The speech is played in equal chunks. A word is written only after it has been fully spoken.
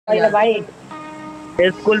भाई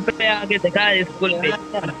स्कूल पे आके दिखा, स्कूल पे,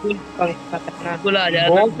 स्कूल, खतरनाक। स्कूल आ जाना।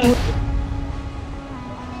 बहुत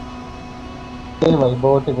नहीं भाई,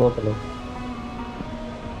 बहुत ही बहुत लो,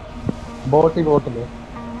 बहुत ही बहुत लो।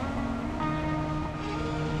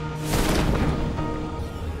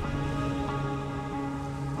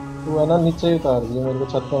 तू है ना, नीचे ही उतार दिया मेरे को,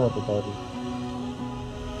 छत पे मत उतार दिया।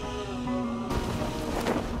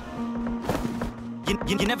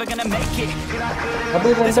 You're never gonna make it. अबे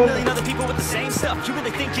There's a render million other people with the same stuff. You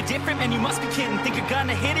really think you're different, man? You must be kidding. Think you're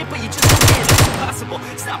gonna hit it, but you just don't get it. It's impossible.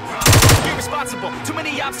 It's not possible. You're irresponsible. Too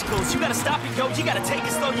many obstacles. You gotta stop it, yo. You gotta take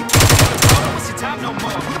it slow. You can't do it, bro. Don't waste your time no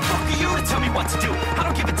more. Who the fuck are you to tell me what to do? I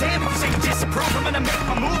don't give a damn if you say you disapprove. I'm gonna make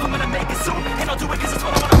my move. I'm gonna make it soon. And I'll do it 'cause it's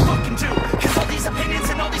what I wanna fucking do. 'Cause all these opinions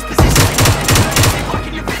and all these positions, they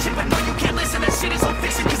blocking your vision, but no, you can't listen. That shit is all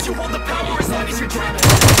fiction. 'Cause you hold the power as long as you're dreaming.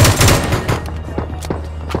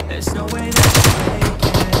 There's no way that you make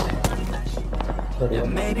it. Yeah,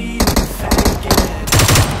 maybe you can fake it,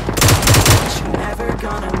 but you're never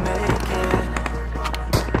gonna make it.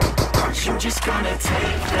 Aren't you just gonna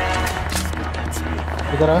take that?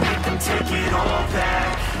 इधर आ। Make them take it all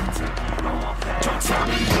back. Don't tell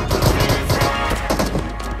me you believe that.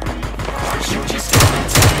 Aren't you just gonna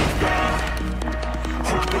take that?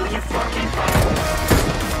 Or will you fucking fight?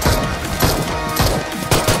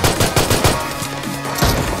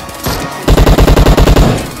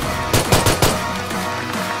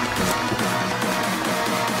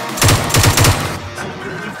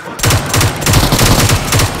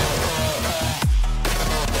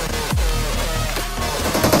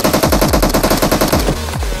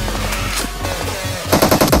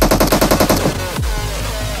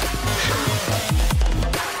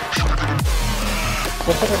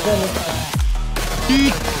 कैसे कर दिया नहीं?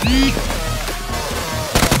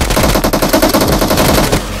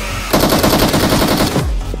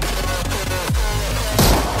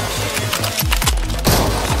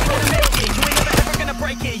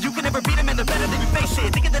 You can never beat them and they're better than you face it.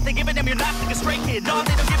 Thinking that they're giving them, you're not thinking straight, kid. No,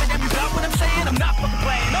 they don't give a damn, you got what I'm saying? I'm not fucking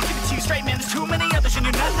playing, I'll give it to you straight, man. There's too many others and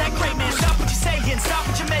you're not that great, man. Stop what you're saying, stop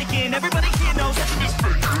what you're making. Everybody here knows that you're just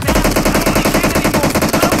fake.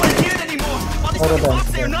 I don't wanna hear it anymore. All these fucking bots,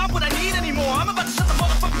 they're not what I need anymore. I'm about to shut the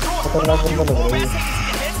motherfucking door. Put off you four ass haters and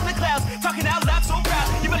your heads in the clouds. Talking out loud so proud.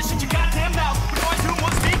 You better shut your goddamn mouth before I do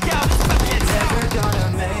more speak out. You're never gonna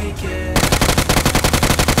make it.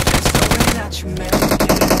 There's no way that you make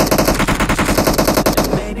it.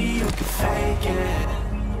 Maybe you can fake it,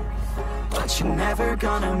 but you're never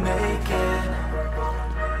gonna make it.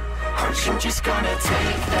 Aren't you just gonna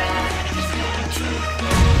take that?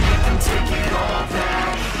 Make them take it all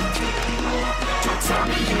back. Don't tell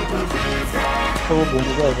me you believe that. तो वो भूल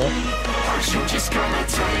जाएगा। Aren't you just gonna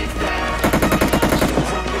take that?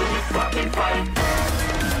 Or will you fucking fight?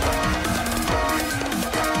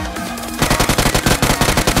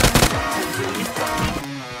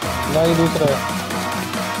 ना ये दूसरा है।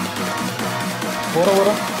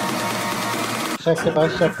 बोरा chef के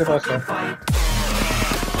पास है।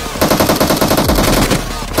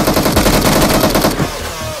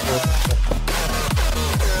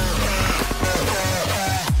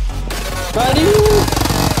 गाड़ी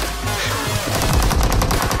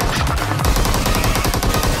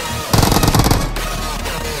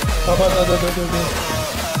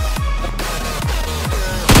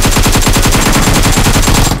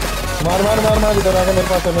मार इधर आके मेरे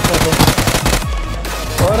पास है।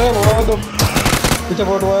 अरे वो तो पीछे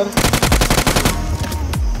बोट वार।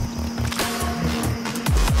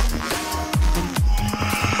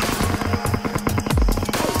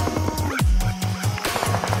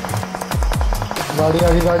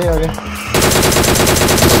 गाड़ी आगे।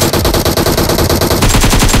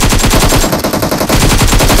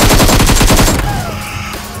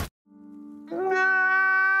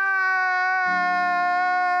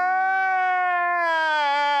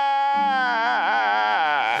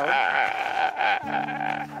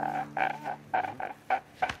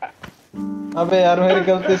 अबे यार मेरी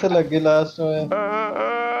गलती से लग गई लास्ट में,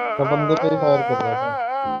 तो बंदे पे ही फायर कर रहा था।